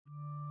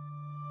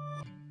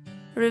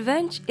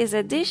Revenge is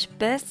a dish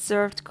best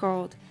served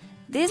cold.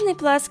 Disney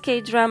Plus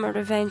K-drama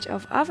Revenge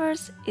of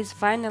Others is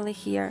finally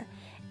here,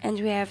 and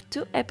we have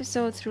 2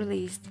 episodes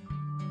released.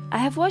 I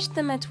have watched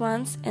them at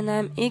once and I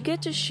am eager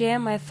to share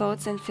my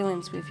thoughts and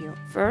feelings with you.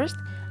 First,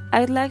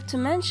 I'd like to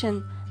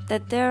mention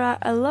that there are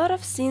a lot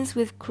of scenes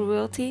with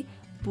cruelty,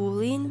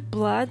 bullying,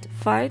 blood,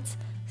 fights,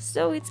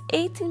 so it's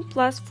 18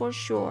 plus for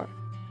sure.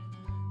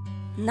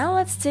 Now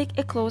let's take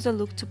a closer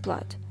look to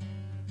plot.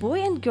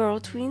 Boy and girl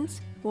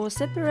twins were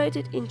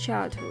separated in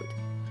childhood.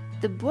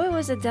 The boy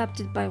was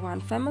adopted by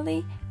one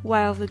family,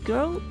 while the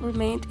girl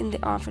remained in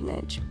the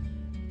orphanage.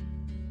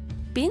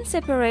 Being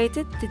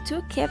separated, the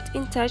two kept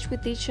in touch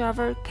with each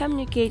other,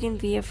 communicating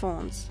via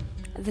phones.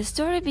 The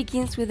story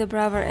begins with the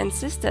brother and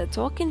sister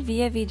talking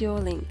via video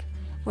link,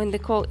 when the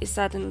call is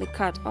suddenly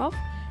cut off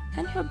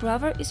and her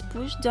brother is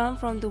pushed down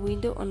from the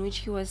window on which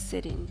he was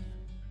sitting.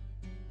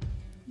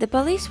 The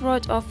police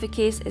wrote off the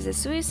case as a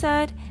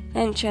suicide,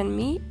 and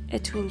Chan-mi, a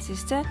twin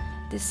sister,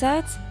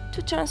 decides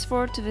to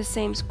transfer to the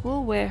same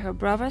school where her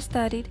brother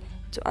studied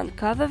to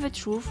uncover the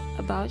truth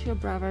about her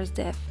brother's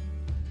death.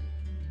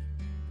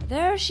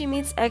 There she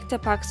meets actor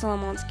Park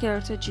Solomon's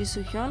character Ji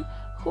Soo-hyun,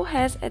 who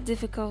has a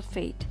difficult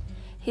fate.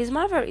 His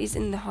mother is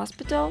in the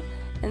hospital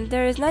and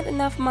there is not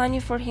enough money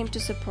for him to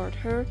support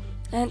her,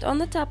 and on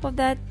the top of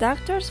that,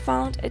 doctors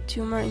found a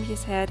tumor in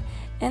his head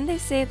and they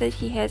say that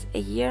he has a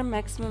year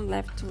maximum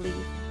left to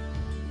live.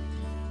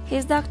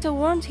 His doctor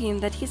warned him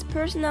that his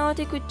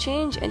personality could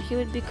change and he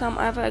would become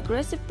either an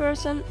aggressive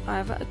person,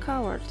 either a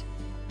coward.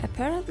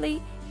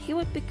 Apparently, he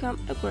would become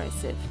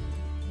aggressive.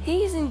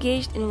 He is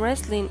engaged in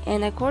wrestling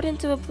and according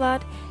to the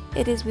plot,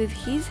 it is with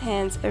his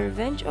hands a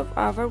revenge of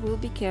Ava will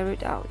be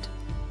carried out.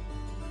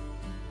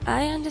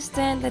 I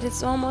understand that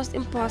it's almost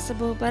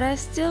impossible, but I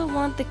still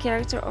want the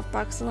character of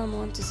Park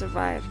Solomon to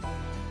survive.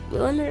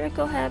 Will a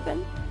miracle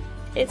happen?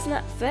 It's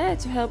not fair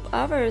to help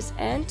others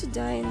and to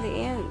die in the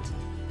end.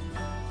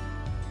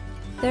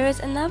 There is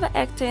another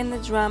actor in the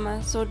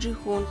drama, So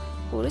Ji-hoon,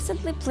 who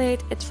recently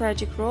played a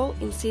tragic role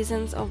in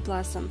Seasons of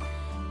Blossom.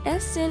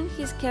 As seen,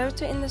 his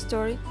character in the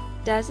story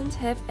doesn't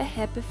have a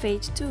happy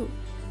fate too.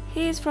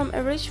 He is from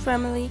a rich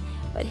family,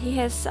 but he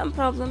has some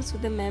problems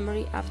with the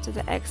memory after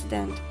the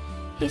accident.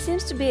 He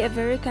seems to be a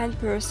very kind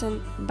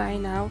person by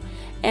now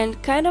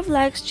and kind of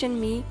likes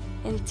Chan-mi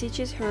and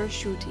teaches her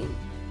shooting.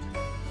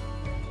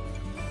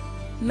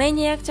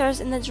 Many actors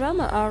in the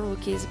drama are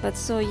rookies, but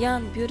so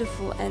young,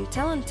 beautiful and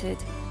talented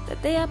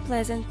that they are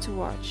pleasant to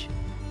watch.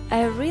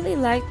 I really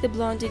liked the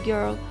blondie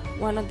girl,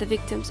 one of the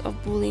victims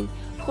of bullying,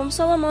 whom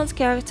Solomon's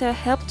character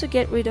helped to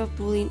get rid of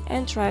bullying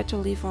and try to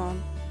live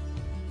on.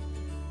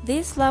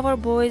 These lover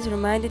boys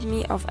reminded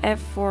me of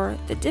F4.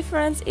 The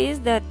difference is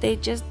that they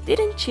just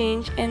didn't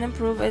change and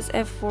improve as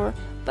F4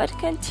 but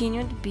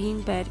continued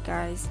being bad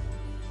guys.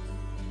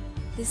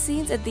 The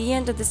scenes at the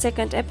end of the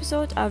second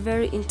episode are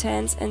very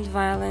intense and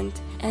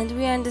violent, and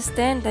we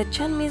understand that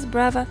Chan-mi's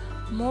brother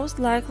most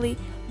likely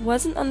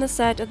wasn't on the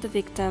side of the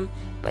victim,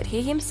 but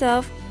he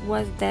himself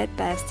was that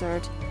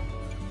bastard.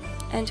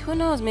 And who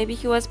knows, maybe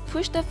he was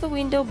pushed off the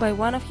window by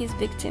one of his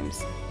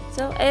victims.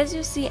 So as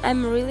you see,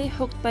 I'm really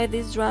hooked by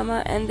this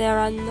drama and there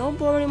are no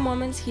boring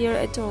moments here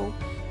at all.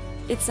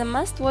 It's a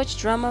must-watch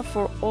drama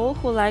for all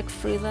who like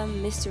thriller,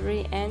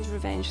 mystery and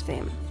revenge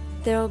theme.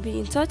 There will be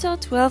in total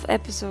 12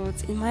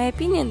 episodes. In my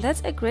opinion,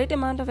 that's a great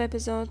amount of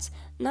episodes,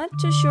 not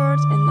too short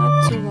and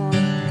not too long.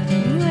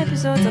 New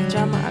episodes of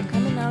drama are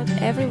coming out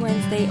every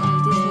Wednesday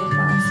on Disney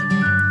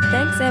Plus.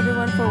 Thanks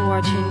everyone for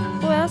watching.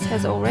 Who else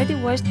has already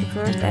watched the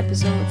first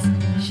episodes?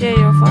 Share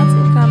your thoughts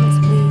in comments.